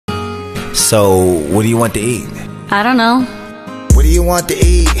So, what do you want to eat? I don't know. What do you want to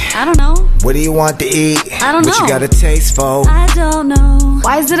eat? I don't know. What do you want to eat? I don't know. What you got a taste for? I don't know.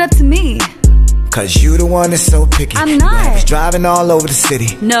 Why is it up to me? Cause you the one that's so picky. I'm not. You have us driving all over the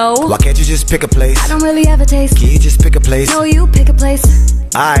city. No. Why can't you just pick a place? I don't really have a taste. Can you just pick a place? No, you pick a place.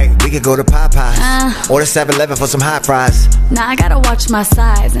 Alright, we could go to Popeyes. Order 7-Eleven for some hot fries. Nah, I gotta watch my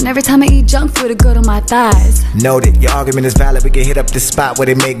size. And every time I eat junk food, it good on my thighs. Noted, your argument is valid. We can hit up the spot where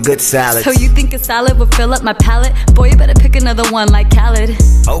they make good salads. So you think a salad would fill up my palate? Boy, you better pick another one like Khaled.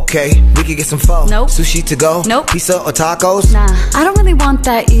 Okay, we could get some pho. Nope. Sushi to go? Nope. Pizza or tacos? Nah, I don't really want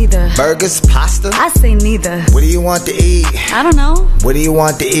that either. Burgers, pasta? I say neither. What do you want to eat? I don't know. What do you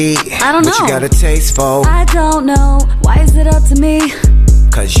want to eat? I don't know. What you got a taste for? I don't know. Why is it up to me?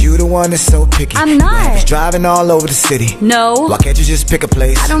 Cause you the one that's so picky. I'm not. You have us driving all over the city. No. Why can't you just pick a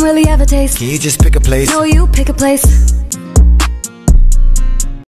place? I don't really have a taste. Can you just pick a place? No, you pick a place.